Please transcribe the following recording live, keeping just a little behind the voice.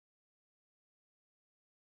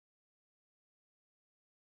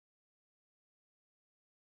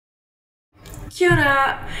Kia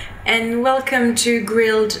ora, and welcome to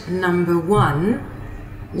Grilled number 1.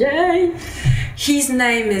 Yay! His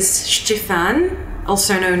name is Stefan,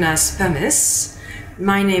 also known as Pumice.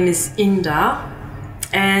 My name is Inda,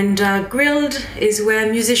 and Grilled is where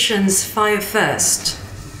musicians fire first.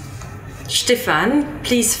 Stefan,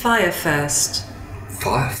 please fire first.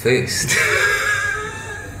 Fire first?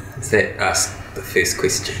 Is that ask the first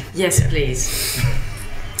question? Yes, please.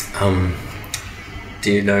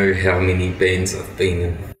 Do you know how many bands I've been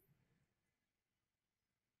in?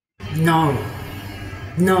 No,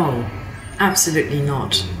 absolutely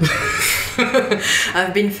not.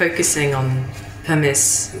 I've been focusing on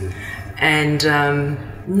Pumice, and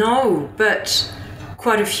no, but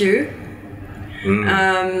quite a few.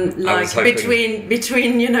 Like between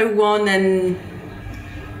 1 and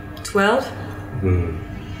 12.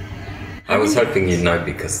 I was hoping you'd know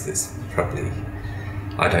because there's probably,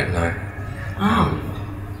 I don't know.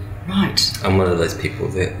 Right. I'm one of those people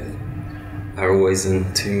that are always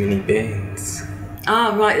in too many bands.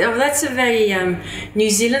 Right. Oh, that's a very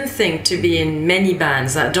New Zealand thing, to be in many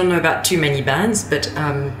bands. I don't know about too many bands, but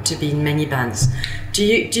to be in many bands. Do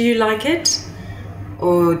you like it,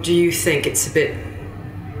 or do you think it's a bit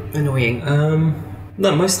annoying?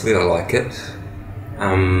 No, mostly I like it.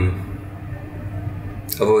 I've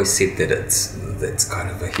always said that that's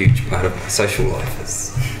kind of a huge part of my social life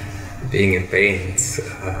is being in bands,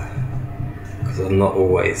 because I'm not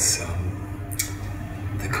always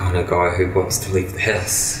the kind of guy who wants to leave the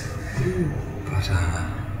house. But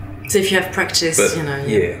so if you have practice,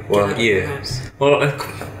 Well, I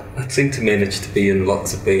seem to manage to be in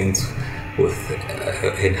lots of bands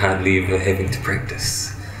and hardly ever having to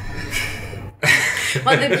practice.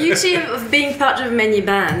 Well, the beauty of being part of many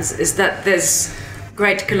bands is that there's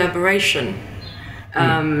great collaboration,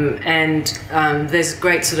 and there's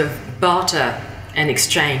great sort of barter and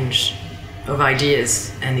exchange of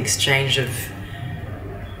ideas and exchange of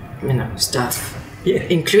stuff,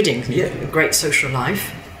 including a great social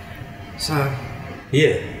life. So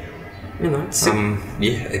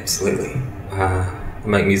absolutely. I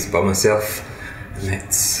make music by myself, and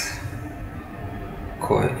that's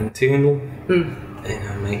quite internal. And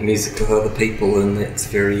I make music with other people, and that's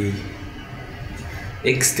very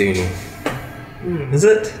external. Is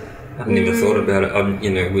it? I've never thought about it.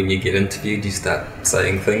 When you get interviewed, you start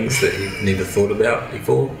saying things that you've never thought about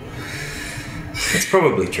before. It's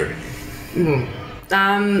probably true.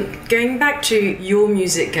 Going back to your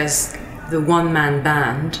music as the one-man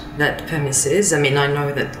band that Pumice is, I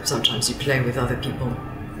know that sometimes you play with other people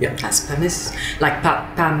as Pumice, like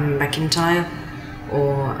Pam McIntyre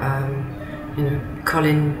or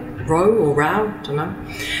Colin Rowe or Rao, I don't know.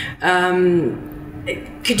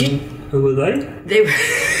 Could you? Who were they? They were.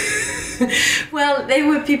 Well, they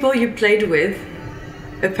were people you played with,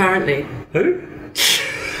 apparently. Who?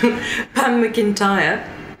 Pam McIntyre.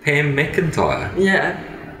 Pam McIntyre? Yeah,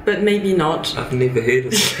 but maybe not. I've never heard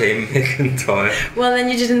of Pam McIntyre. Well, then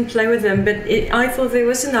you didn't play with them, but I thought there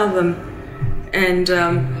was an album. And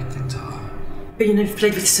McIntyre. But you've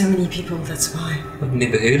played with so many people, that's why. I've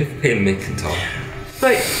never heard of Pam McIntyre.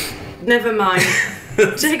 But never mind.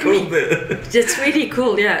 That's cool. It's really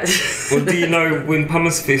cool, yeah. Well, do you know, when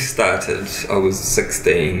Pumice first started, I was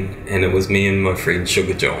 16, and it was me and my friend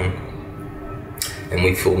Sugar John, and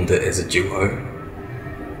we formed it as a duo,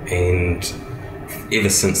 and ever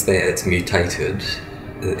since that it's mutated,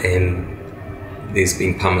 and there's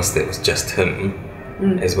been Pumice that was just him,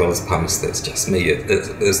 as well as Pumice that's just me.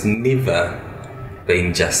 It's never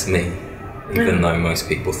been just me, even though most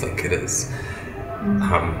people think it is.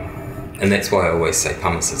 And that's why I always say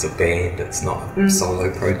Pumice is a band. It's not a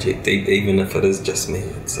solo project. Even if it is just me,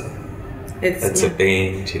 it's a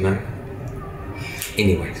band,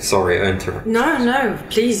 Anyway, sorry I interrupted. No,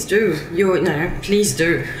 please do. Please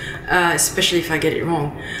do. Especially if I get it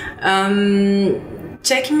wrong.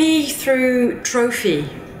 Take me through Trophy.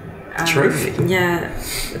 Trophy? Yeah,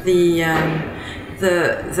 the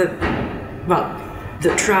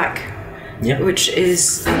track, which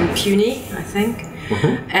is Puny, I think.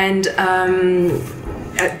 And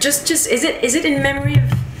just is it in memory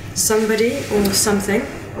of somebody or something?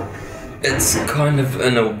 It's kind of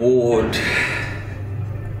an award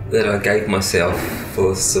that I gave myself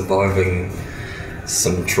for surviving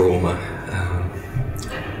some trauma.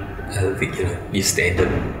 Your standard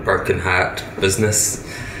broken heart business,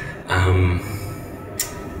 and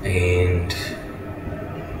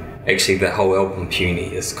actually the whole album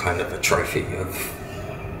Puny is kind of a trophy of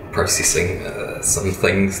processing some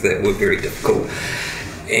things that were very difficult.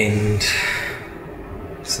 And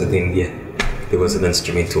so then there was an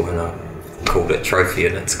instrumental, and I called it Trophy,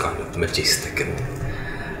 and it's kind of majestic and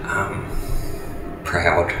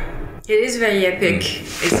proud. It is very epic.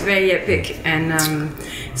 It's very epic, and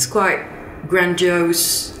it's quite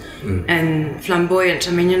grandiose and flamboyant.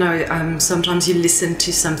 I mean, you know, sometimes you listen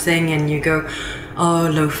to something and you go, "Oh,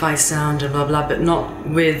 lo-fi sound," and blah blah, but not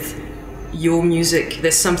with your music.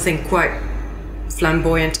 There's something quite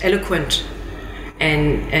flamboyant, eloquent,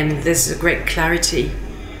 and there's a great clarity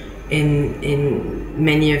in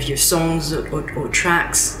many of your songs or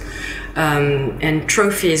tracks, and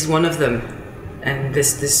Trophy is one of them. And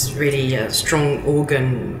this really strong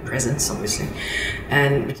organ presence, obviously,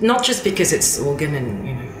 and not just because it's organ and,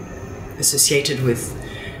 you know, associated with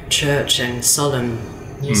church and solemn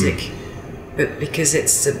music, but because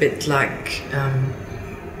it's a bit like,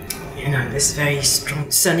 you know, this very strong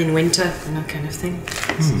sun in winter, you know, kind of thing.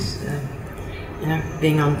 Is, you know,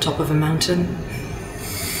 being on top of a mountain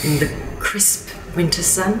in the crisp winter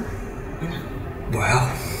sun. You know.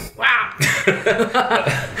 Wow. Wow.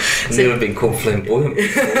 Never been called flamboyant.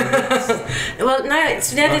 Well, no,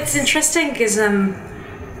 it's interesting because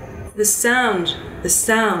the sound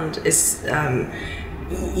is,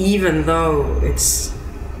 even though it's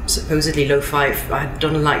supposedly lo-fi, I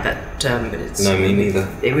don't like that term, but it's... No, me neither.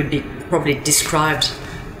 It would be probably described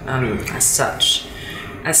as such,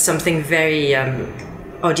 as something very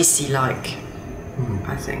Odyssey-like,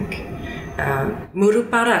 I think.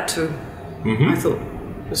 Murupara too, I thought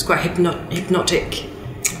was quite hypnotic.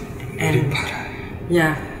 And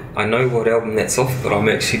yeah, I know what album that's off, but I'm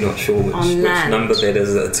actually not sure which number that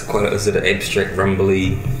is. Is it an abstract,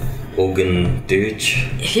 rumbly organ dirge?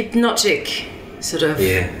 Hypnotic sort of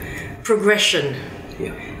progression.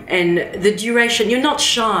 Yeah. And the duration. You're not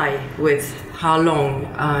shy with how long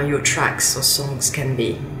your tracks or songs can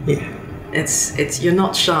be. Yeah. It's you're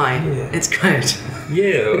not shy. Yeah. It's good.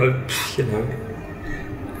 Yeah, you know,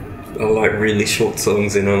 I like really short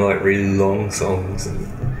songs and I like really long songs, and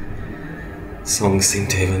songs seem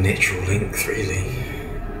to have a natural length, really,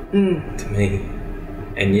 to me.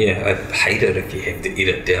 And yeah, I hate it if you have to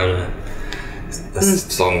edit down a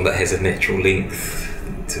song that has a natural length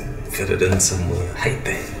to fit it in somewhere. I hate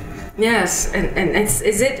that. Yes, and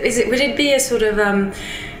would it be a sort of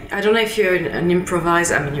I don't know if you're an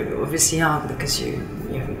improviser. I mean, you obviously are, because you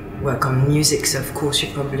work on music, so of course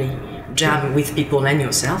you probably jam with people and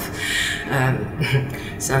yourself.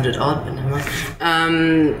 Sounded odd, but never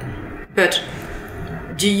mind. But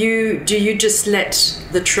do you just let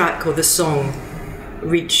the track or the song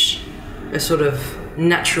reach a sort of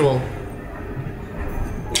natural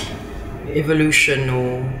evolution,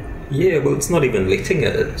 or? Yeah, well, it's not even letting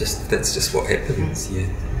it. That's just what happens. Yeah.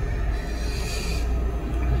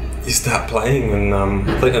 You start playing,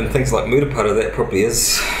 and things like Murupara, that probably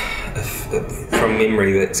is, from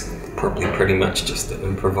memory, that's probably pretty much just an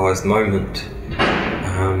improvised moment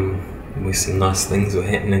where some nice things were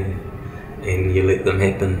happening and you let them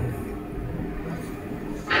happen.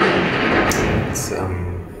 It's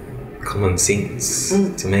common sense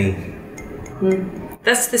to me.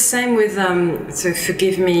 That's the same with, so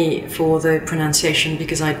forgive me for the pronunciation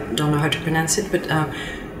because I don't know how to pronounce it, but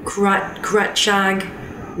Kratchag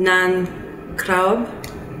Nan Kraub.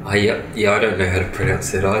 Yeah, I don't know how to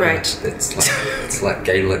pronounce it either. Right. It's like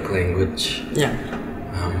Gaelic language. Yeah.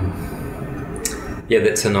 Yeah,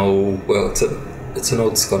 that's an old. Well, it's an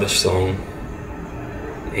old Scottish song,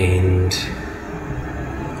 and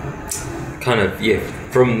kind of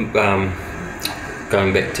from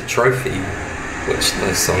going back to Trophy, which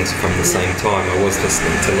those songs are from the same time. I was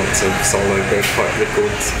listening to lots of solo bagpipe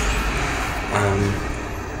records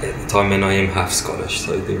at the time, and I am half Scottish,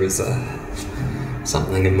 so there is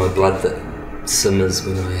something in my blood that simmers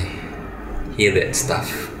when I hear that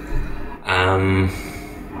stuff.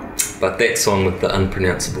 But that song with the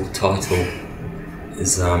unpronounceable title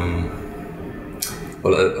is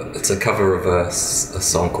it's a cover of a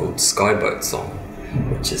song called Skyboat Song,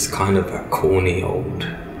 which is kind of a corny old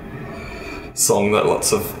song that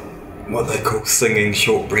lots of what they call singing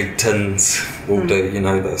shortbread tins will do, you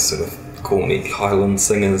know, those sort of corny Highland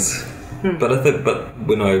singers. But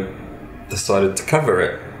when I decided to cover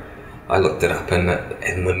it, I looked it up, and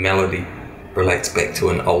the melody relates back to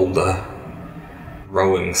an older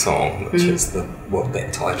rowing song, which is what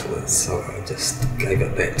that title is, so I just gave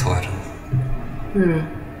it that title.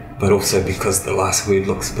 But also because the last word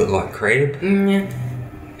looks a bit like crab. It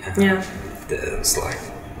was like,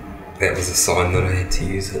 that was a sign that I had to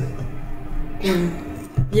use it.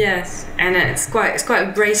 Yes, and it's quite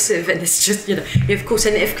abrasive, and it's just, you know, of course,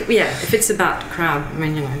 and if it's about crab, I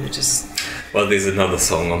mean, you know, you just. Well, there's another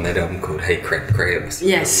song on that album called Hey Crap Crabs.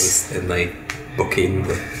 Yes. And they bookend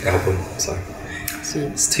the album, so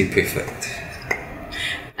it's too perfect.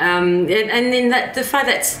 And then the fact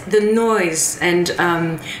that the noise and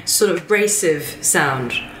sort of abrasive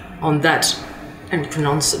sound on that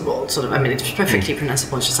unpronounceable sort of, I mean, it's perfectly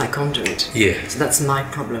pronounceable, it's just I can't do it. Yeah. So that's my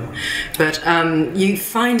problem. But you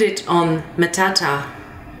find it on Matata,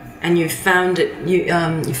 and you find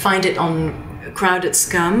it on Crowded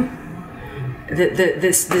Scum. I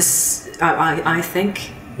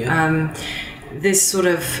think, Yeah. this sort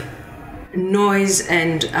of noise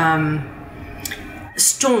and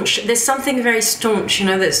staunch. There's something very staunch, you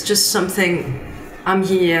know. That's just something. I'm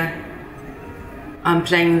here. I'm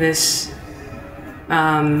playing this.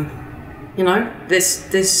 You know,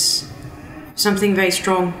 this something very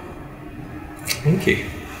strong. Thank you.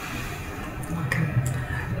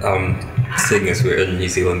 Seeing as we're in New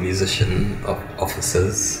Zealand musician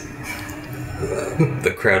offices,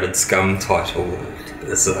 the Crowded Scum title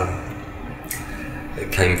is it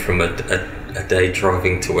came from a day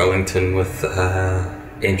driving to Wellington with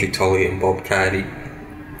Andrew Tolley and Bob Cardy,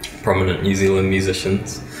 prominent New Zealand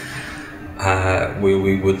musicians, where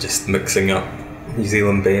we were just mixing up New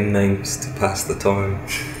Zealand band names to pass the time.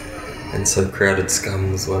 And so Crowded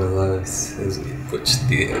Scum was one of those, which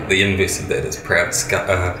the inverse of that is Proud House.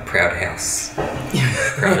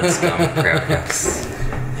 Crowded Scum, Proud House.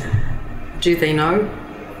 Do they know?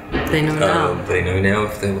 They know now. They know now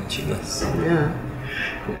if they're watching this. Yeah.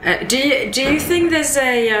 Do you think there's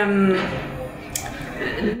a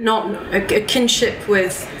kinship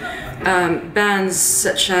with bands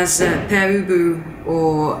such as Père Ubu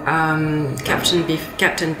or Captain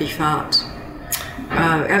Beefheart?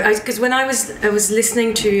 Because when I was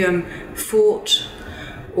listening to Fort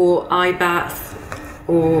or Ibath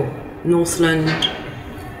or Northland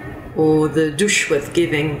or the douche with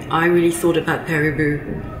giving, I really thought about Père Ubu,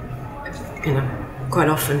 you know, quite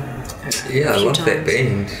often. Yeah, I love that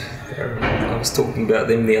band. I was talking about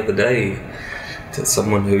them the other day to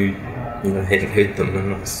someone who, you know, hadn't heard them,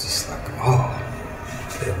 and I was just like, oh,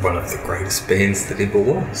 they're one of the greatest bands that ever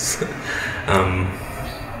was.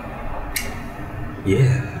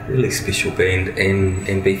 Yeah, really special band,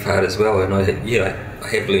 and Beefheart as well. And I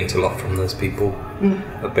have learnt a lot from those people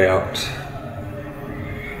about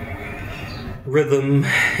rhythm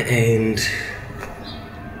and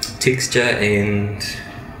texture, and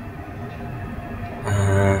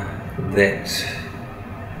that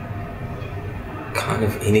kind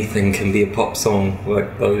of anything can be a pop song.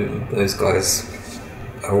 Like those guys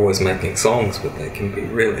are always making songs, but they can be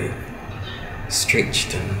really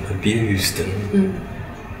stretched and abused, and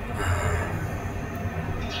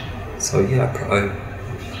so yeah,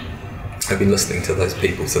 I've been listening to those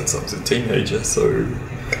people since I was a teenager. So,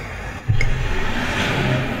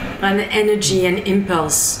 and the energy and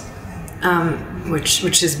impulse,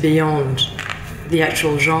 which is beyond the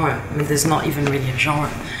actual genre. I mean, there's not even really a genre,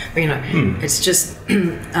 but you know, it's just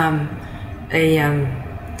an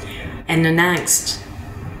angst.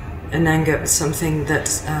 An anger, something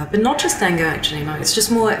that, but not just anger actually, no, it's just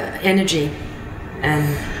more energy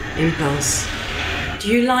and impulse. Do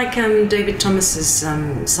you like David Thomas's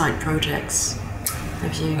side projects?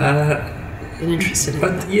 Have you been interested in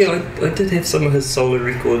that? Yeah, I did have some of his solo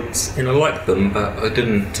records, and I liked them, but I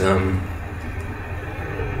didn't.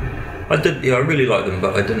 I really liked them,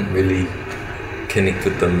 but I didn't really connect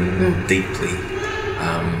with them deeply.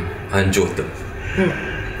 I enjoyed them.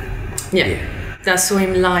 Yeah. I saw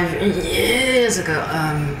him live years ago,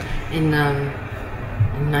 in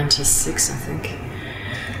 '96, I think,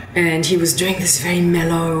 and he was doing this very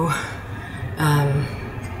mellow,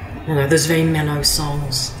 you know, those very mellow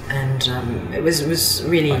songs, and it was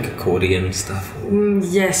really like accordion stuff.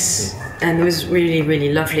 Yes, and it was really, really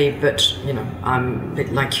lovely. But you know, I'm a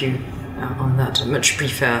bit like you on that. I much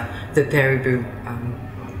prefer the Père Ubu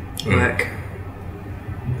work.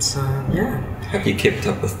 So yeah. Have you kept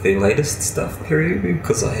up with their latest stuff, Père Ubu?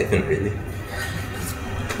 Because I haven't really.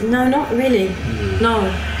 No, not really.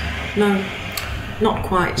 No, not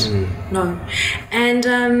quite. No. And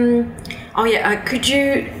oh yeah, could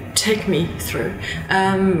you take me through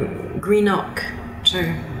Greenock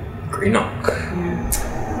too? Greenock.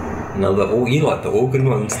 Yeah. No, you like the organ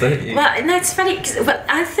ones, don't you? Well, no, it's funny. But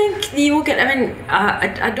I think the organ. I mean,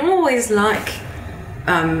 I don't always like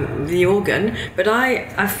the organ, but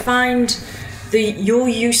I find your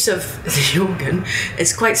use of the organ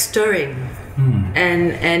is quite stirring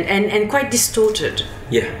and quite distorted.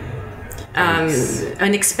 Yeah.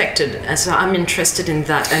 Unexpected. So I'm interested in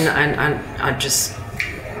that, and I just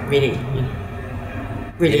really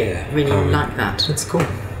like that. It's cool.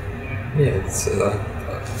 Yeah, it's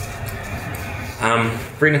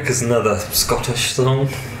Greenock is another Scottish song.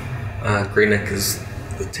 Greenock is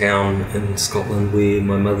the town in Scotland where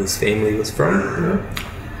my mother's family was from.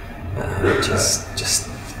 just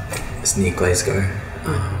it's near Glasgow.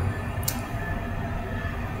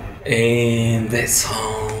 And that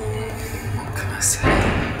song, what can I say?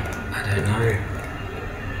 I don't know.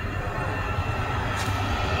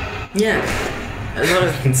 Yeah, a lot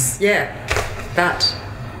of that.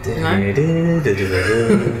 You know?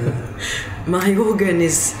 My organ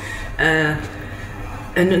is an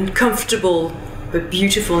uncomfortable but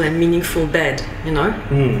beautiful and meaningful bed, you know.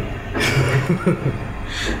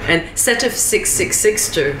 And set of 666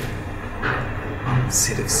 too.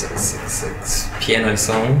 Set of 666. Piano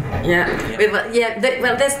song. Yeah.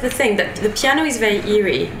 Well, that's the thing, that the piano is very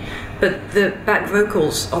eerie, but the back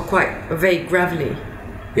vocals are very gravelly.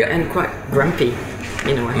 Yeah. And quite grumpy,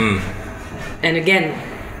 in a way. And again,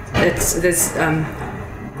 there's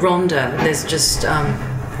Rhonda. There's just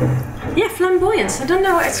flamboyance. I don't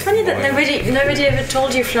know. It's funny that nobody ever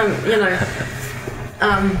told you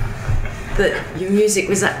that your music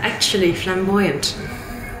was actually flamboyant.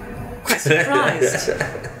 Quite surprised.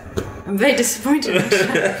 I'm very disappointed.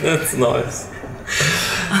 That's nice.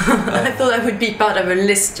 I thought that would be part of a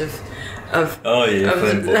list of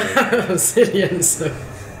Zillions.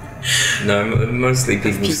 No, mostly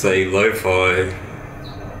people say lo-fi,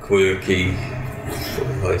 quirky,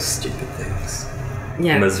 those stupid things.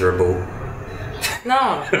 Yeah. Miserable.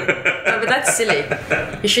 No, but that's silly.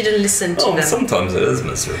 You shouldn't listen to them. Sometimes it is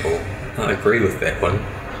miserable. I agree with that one.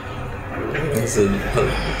 There's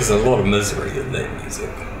a lot of misery in that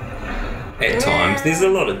music. At times, there's a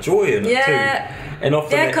lot of joy in it too. And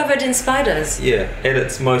often they're covered in spiders. Yeah, at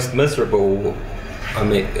its most miserable,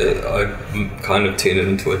 I kind of turn it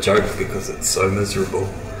into a joke because it's so miserable,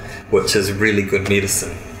 which is really good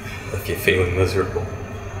medicine if you're feeling miserable.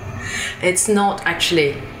 It's not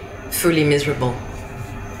actually fully miserable.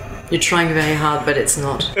 You're trying very hard, but it's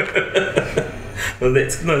not. Well,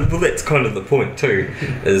 that's kind of the point too,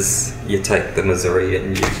 is you take the misery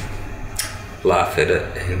and you laugh at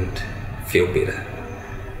it and feel better.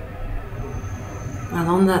 Well,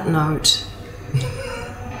 on that note,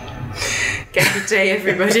 good day,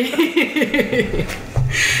 everybody.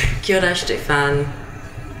 Kia ora, Stefan.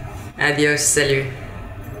 Adios, salut.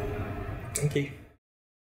 Thank you.